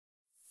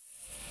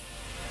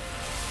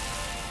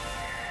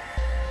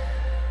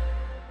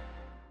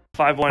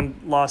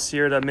5-1 loss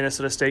here to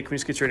Minnesota State. Can we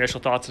just get your initial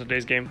thoughts on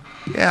today's game?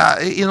 Yeah,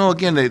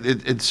 again,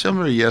 it's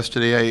similar to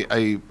yesterday.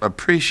 I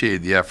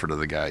appreciated the effort of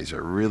the guys. I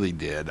really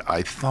did.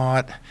 I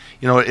thought,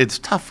 it's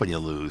tough when you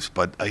lose,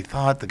 but I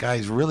thought the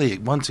guys really,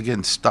 once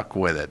again, stuck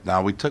with it.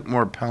 Now, we took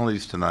more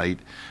penalties tonight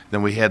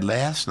than we had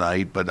last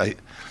night, but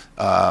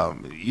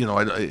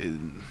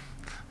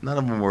none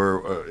of them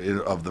were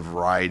of the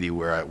variety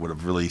where it would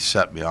have really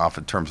set me off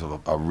in terms of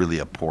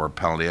a poor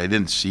penalty. I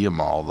didn't see them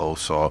all, though,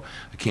 so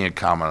I can't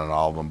comment on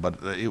all of them,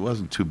 but it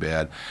wasn't too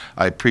bad.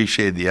 I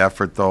appreciated the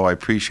effort, though. I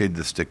appreciated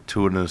the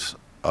stick-to-itiveness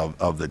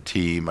of the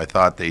team. I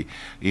thought they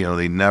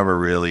never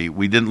really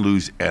 – we didn't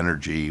lose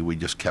energy. We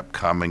just kept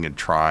coming and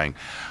trying.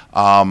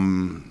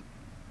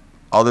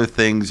 Other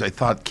things, I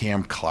thought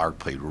Cam Clark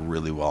played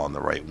really well on the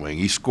right wing.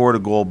 He scored a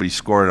goal, but he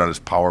scored it on his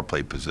power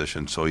play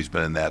position, so he's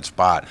been in that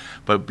spot.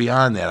 But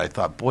beyond that, I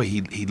thought, boy,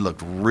 he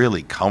looked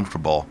really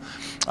comfortable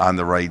on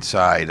the right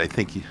side. I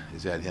think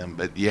is that him?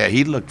 But yeah,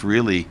 he looked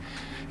really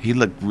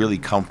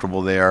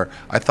comfortable there.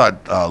 I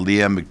thought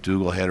Liam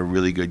McDougall had a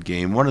really good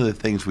game. One of the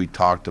things we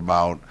talked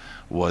about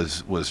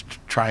was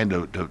trying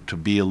to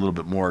be a little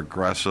bit more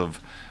aggressive.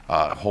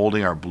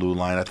 Holding our blue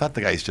line. I thought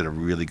the guys did a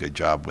really good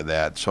job with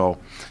that. So,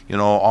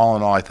 all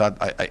in all, I thought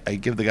I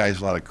give the guys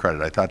a lot of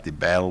credit. I thought they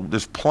battled.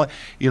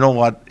 You know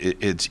what?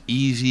 It's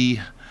easy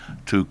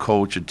to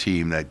coach a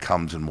team that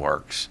comes and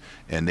works,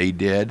 and they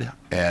did.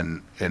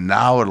 And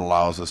now it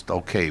allows us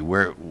to,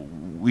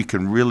 we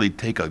can really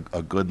take a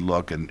good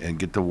look and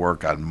get to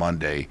work on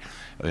Monday,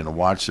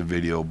 watch the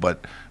video.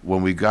 But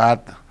when we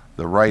got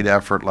the right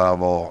effort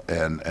level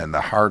and the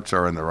hearts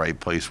are in the right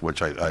place,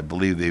 which I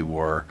believe they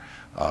were,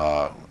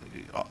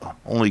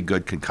 only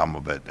good can come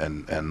of it,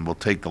 and we'll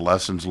take the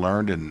lessons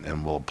learned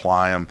and we'll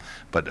apply them.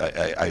 But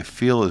I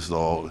feel as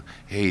though,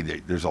 hey,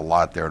 there's a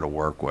lot there to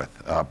work with.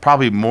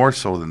 Probably more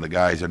so than the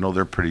guys. I know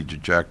they're pretty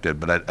dejected,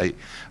 but I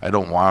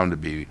don't want them to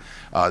be.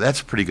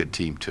 That's a pretty good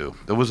team too.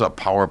 There was a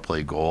power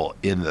play goal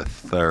in the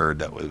third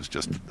that was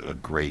just a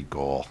great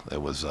goal.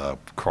 It was a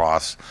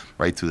cross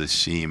right through the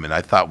seam, and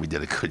I thought we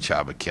did a good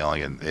job of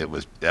killing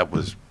it. That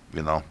was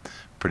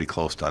pretty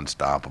close to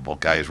unstoppable.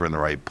 Guys were in the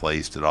right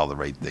place, did all the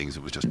right things.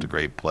 It was just a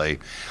great play.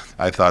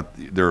 I thought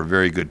they're a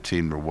very good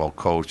team. They're well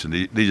coached, and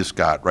they just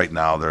got right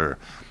now.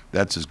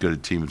 That's as good a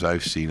team as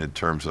I've seen in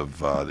terms of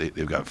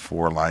they've got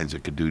 4 lines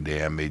that could do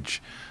damage,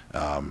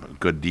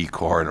 good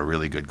decor, and a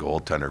really good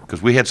goaltender.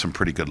 Because we had some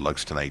pretty good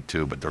looks tonight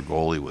too, but their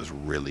goalie was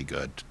really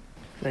good.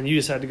 And you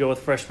just had to go with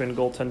freshman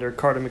goaltender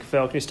Carter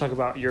McPhail. Can you just talk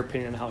about your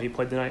opinion on how he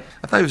played tonight?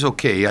 I thought he was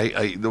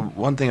okay. The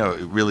one thing I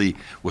really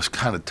was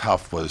kind of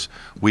tough was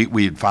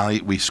we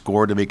finally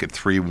scored to make it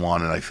 3-1,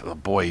 and I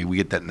thought, boy, we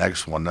get that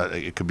next one,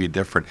 it could be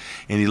different.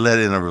 And he let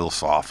in a real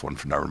soft one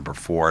for number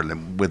 4,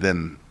 and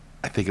then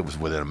I think it was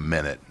within a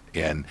minute.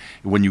 And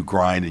when you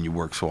grind and you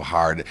work so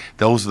hard,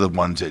 those are the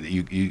ones that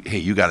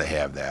you got to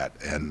have that,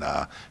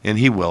 and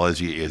he will as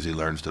he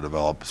learns to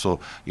develop. So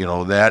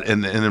that,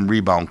 and then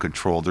rebound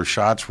control. Their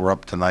shots were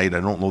up tonight. I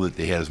don't know that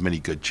they had as many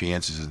good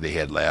chances as they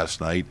had last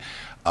night.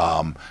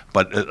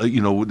 But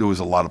there was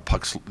a lot of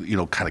pucks,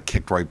 kind of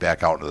kicked right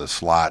back out into the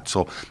slot.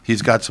 So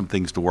he's got some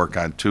things to work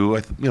on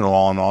too.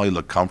 All in all, he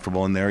looked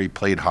comfortable in there. He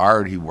played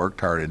hard. He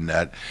worked hard in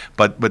net.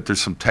 But there's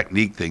some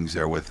technique things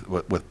there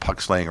with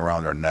pucks laying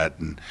around our net,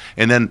 and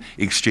then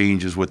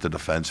exchanges with the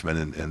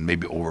defenseman and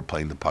maybe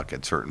overplaying the puck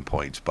at certain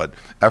points. But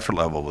effort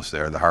level was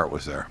there. The heart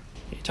was there.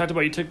 You talked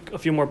about you took a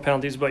few more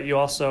penalties, but you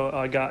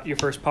also got your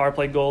first power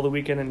play goal of the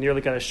weekend and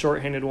nearly got a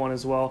shorthanded one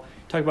as well.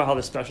 Talk about how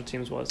the special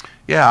teams was.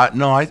 Yeah,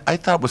 no, I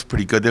thought it was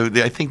pretty good.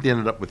 I think they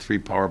ended up with 3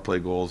 power play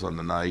goals on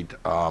the night.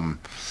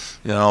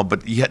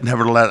 But yet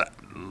nevertheless,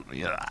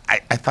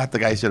 I thought the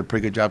guys did a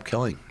pretty good job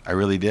killing. I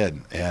really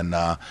did. And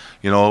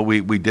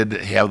we did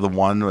have the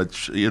one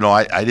which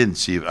I didn't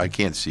see. I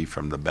can't see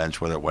from the bench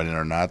whether it went in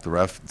or not. The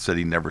ref said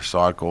he never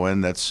saw it go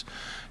in. That's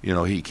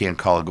he can't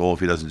call a goal if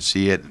he doesn't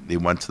see it. They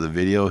went to the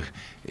video.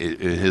 In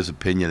his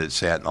opinion, it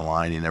sat in the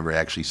line. He never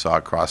actually saw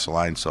it cross the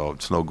line, so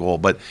it's no goal.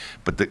 But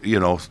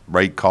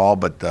right call.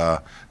 But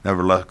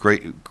nevertheless,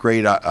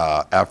 great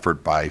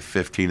effort by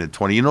 15 and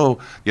 20.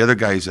 The other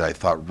guys that I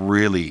thought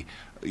really,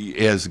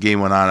 as the game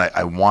went on,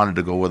 I wanted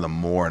to go with them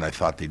more, and I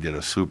thought they did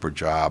a super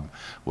job,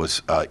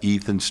 was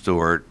Ethan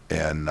Stewart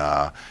and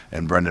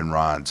Brendan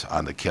Rons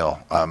on the kill.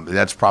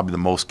 That's probably the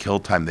most kill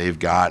time they've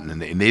gotten,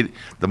 and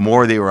the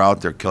more they were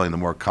out there killing, the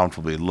more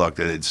comfortable they looked.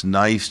 And it's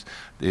nice,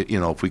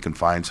 if we can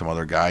find some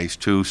other guys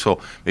too.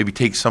 So maybe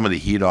take some of the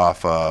heat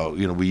off.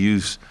 We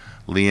use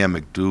Liam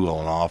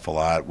McDougall an awful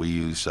lot. We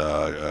use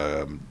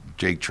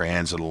Jake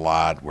Transit a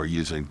lot. We're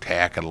using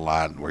Tackett a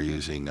lot. We're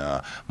using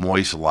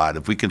Moise a lot.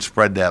 If we can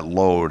spread that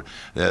load,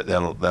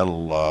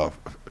 that'll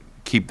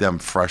keep them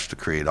fresh to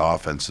create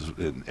offenses,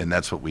 and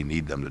that's what we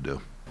need them to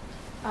do.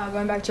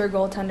 Going back to your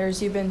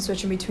goaltenders, you've been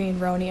switching between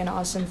Roney and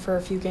Austin for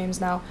a few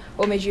games now.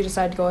 What made you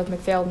decide to go with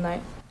McPhail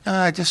tonight?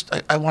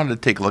 I wanted to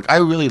take a look. I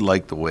really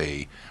liked the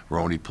way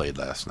Roney played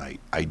last night.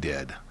 I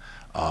did.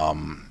 I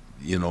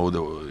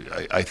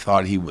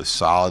thought he was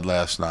solid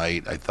last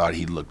night. I thought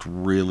he looked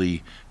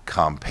really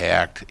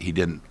compact. He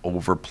didn't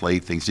overplay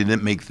things. He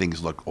didn't make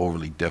things look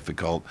overly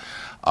difficult.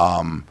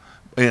 I've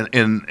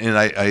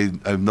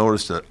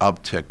noticed an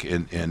uptick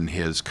in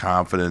his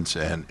confidence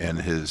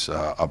and his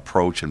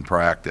approach in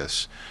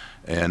practice.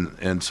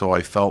 And so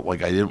I felt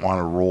like I didn't want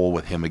to roll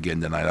with him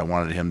again tonight. I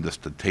wanted him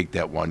just to take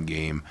that one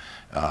game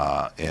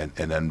and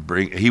then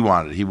bring. He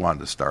wanted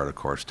to start, of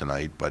course,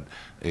 tonight, but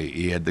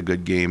he had the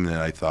good game. And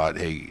I thought,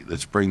 hey,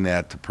 let's bring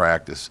that to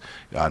practice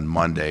on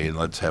Monday, and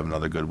let's have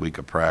another good week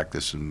of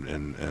practice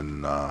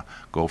and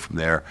go from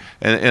there.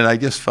 And I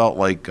just felt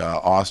like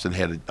Austin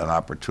had an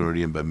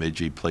opportunity in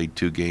Bemidji. He played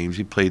 2 games.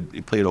 He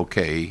played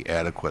okay,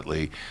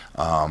 adequately.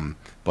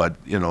 But,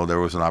 there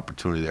was an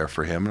opportunity there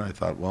for him, and I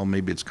thought, well,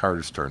 maybe it's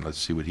Carter's turn. Let's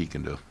see what he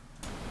can do.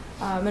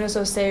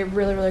 Minnesota State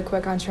really, really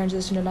quick on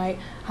transition tonight.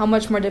 How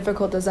much more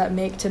difficult does that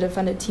make to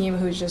defend a team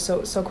who's just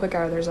so quick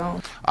out of their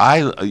zone?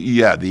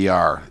 Yeah, they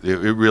are.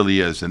 It really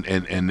is,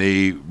 and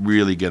they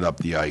really get up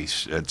the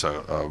ice. It's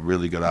a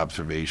really good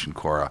observation,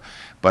 Cora.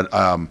 But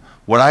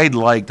what I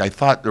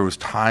thought there was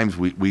times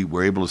we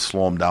were able to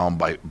slow them down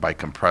by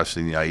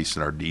compressing the ice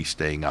and our D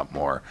staying up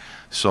more.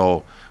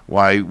 So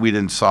why we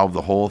didn't solve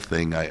the whole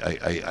thing,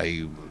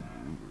 if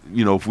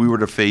we were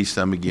to face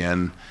them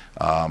again,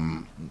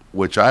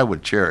 which I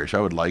would cherish, I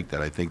would like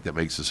that. I think that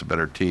makes us a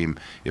better team.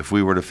 If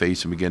we were to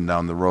face them again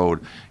down the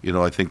road,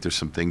 I think there's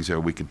some things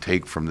there we could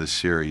take from this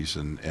series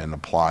and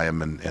apply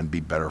them and be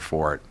better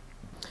for it.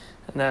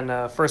 And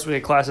then first week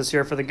of classes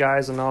here for the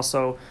guys, and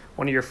also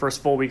one of your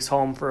first full weeks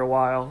home for a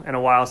while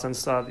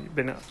since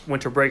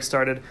winter break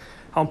started.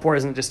 How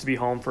important is it just to be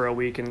home for a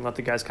week and let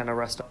the guys kind of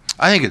rest up?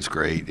 I think it's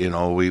great.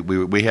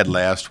 We had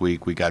last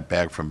week, we got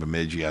back from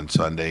Bemidji on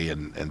Sunday,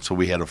 and so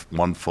we had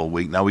one full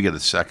week. Now we get a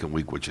second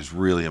week, which is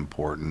really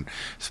important,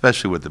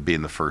 especially with it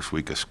being the first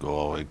week of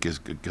school. It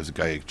gives a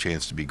guy a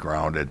chance to be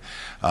grounded.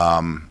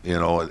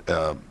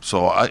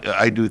 So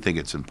I do think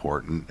it's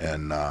important,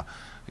 and I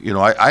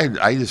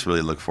just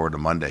really look forward to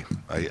Monday.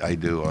 I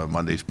do.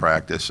 Monday's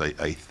practice,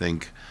 I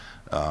think,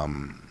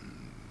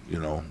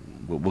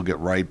 we'll get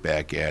right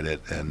back at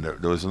it, and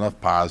there was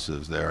enough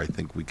positives there. I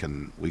think we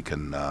can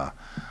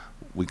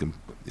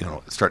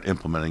start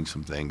implementing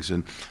some things.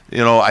 And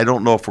I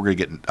don't know if we're going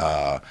to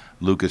get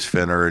Lucas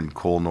Finner and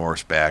Cole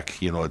Norris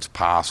back. It's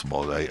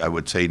possible. I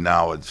would say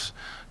now it's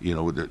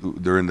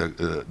they're in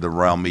the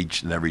realm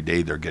each and every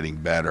day. They're getting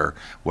better.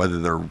 Whether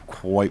they're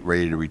quite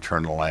ready to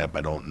return to the lineup,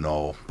 I don't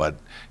know. But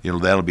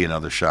that'll be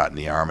another shot in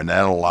the arm, and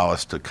that'll allow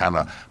us to kind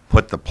of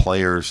put the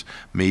players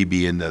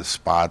maybe in the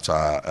spots.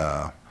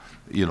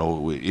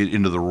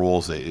 Into the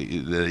roles that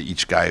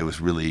each guy was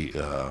really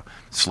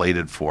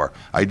slated for.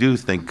 I do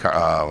think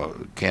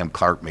Cam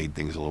Clark made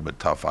things a little bit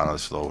tough on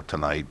us, though,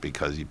 tonight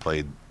because he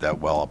played that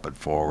well up at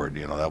forward.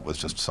 That was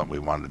just something we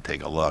wanted to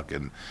take a look.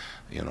 And,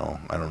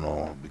 I don't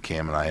know,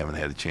 Cam and I haven't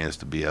had a chance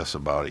to BS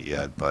about it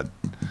yet, but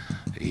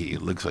he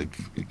looks like,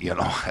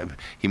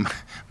 he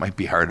might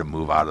be hard to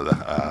move out of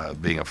the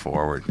being a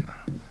forward.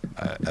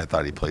 I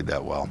thought he played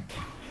that well.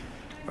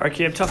 All right,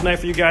 Caleb, tough night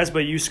for you guys,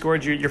 but you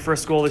scored your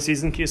first goal of the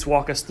season. Can you just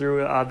walk us through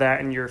that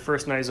in your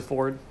first night as a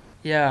forward?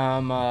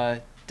 Yeah,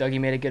 Dougie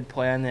made a good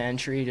play on the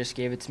entry. He just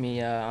gave it to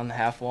me on the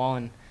half wall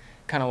and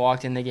kind of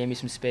walked in. They gave me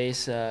some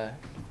space. The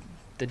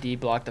D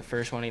blocked the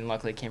first one, and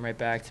luckily it came right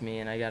back to me,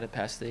 and I got it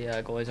past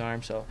the goalie's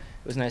arm. So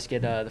it was nice to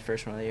get the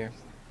first one of the year.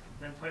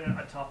 Then playing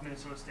a tough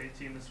Minnesota State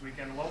team this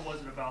weekend. What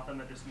was it about them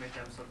that just made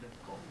them so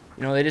difficult?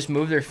 They just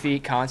move their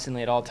feet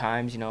constantly at all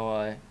times.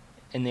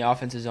 In the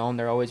offensive zone,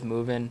 they're always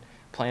moving,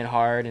 playing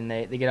hard, and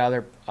they get out of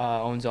their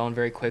own zone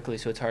very quickly,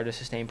 so it's hard to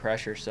sustain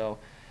pressure. So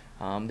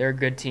they're a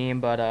good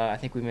team, but I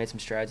think we made some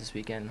strides this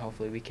weekend, and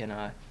hopefully we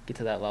can get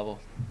to that level.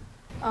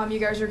 You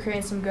guys were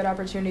creating some good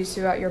opportunities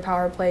throughout your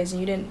power plays, and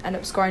you didn't end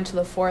up scoring to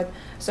the fourth.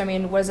 So,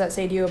 what does that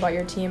say to you about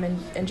your team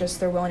and just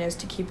their willingness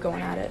to keep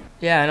going at it?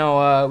 Yeah, I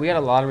know. We had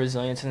a lot of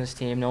resilience in this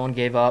team. No one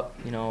gave up.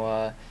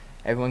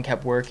 Everyone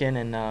kept working,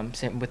 and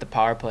same with the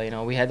power play.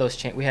 We had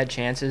we had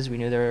chances. We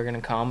knew they were going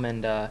to come,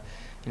 and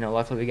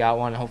luckily we got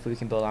one, and hopefully we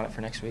can build on it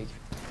for next week.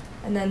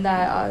 And then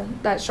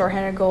that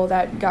shorthanded goal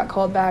that got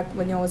called back,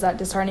 was that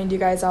disheartening to you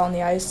guys out on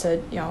the ice to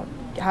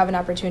have an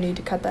opportunity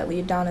to cut that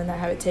lead down and not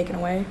have it taken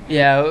away?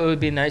 Yeah, it would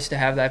be nice to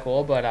have that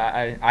goal, but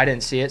I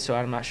didn't see it, so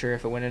I'm not sure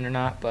if it went in or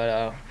not.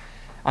 But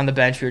on the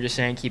bench, we were just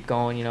saying keep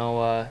going.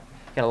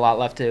 Got a lot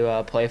left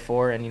to play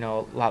for, and a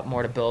lot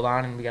more to build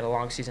on, and we got a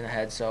long season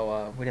ahead,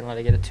 so we didn't let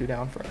it get a 2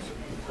 down for us.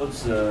 What's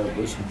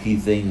some key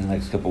things in the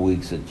next couple of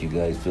weeks that you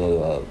guys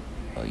feel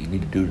you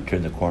need to do to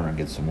turn the corner and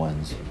get some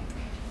wins?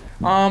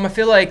 I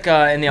feel like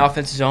in the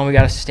offensive zone we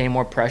got to sustain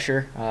more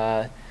pressure.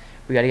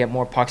 We got to get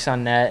more pucks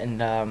on net,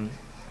 and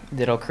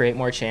that'll create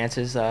more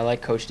chances.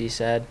 Like Coach D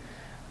said,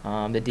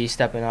 the D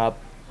stepping up,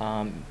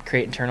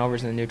 creating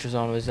turnovers in the neutral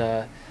zone was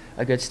a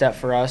good step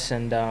for us,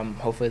 and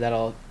hopefully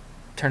that'll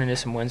turn into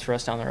some wins for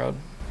us down the road.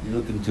 You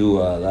look into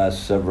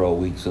last several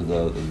weeks of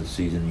the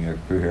season in your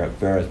career here at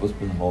Ferris. What's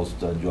been the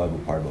most enjoyable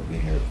part about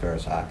being here at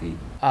Ferris hockey?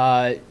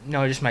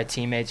 Just my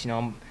teammates.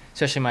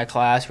 Especially my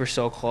class. We're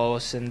so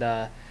close, and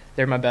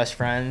they're my best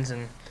friends,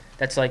 and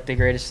that's like the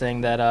greatest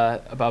thing that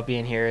about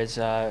being here is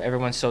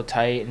everyone's so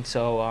tight and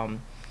so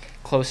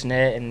close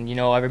knit, and you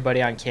know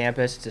everybody on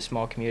campus. It's a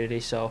small community,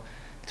 so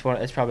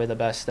it's probably the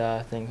best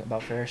thing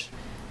about Ferris.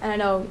 And I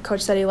know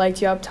Coach said he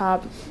liked you up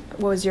top.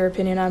 What was your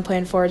opinion on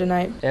playing forward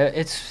tonight?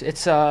 It's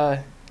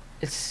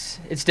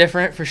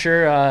different for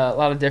sure. A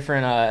lot of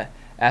different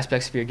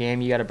aspects of your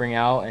game you got to bring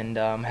out, and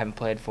haven't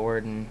played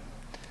forward in,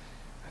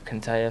 I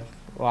couldn't tell you,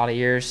 a lot of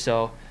years.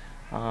 So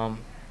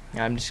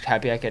I'm just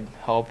happy I could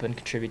help and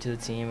contribute to the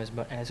team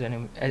as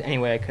any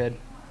way I could.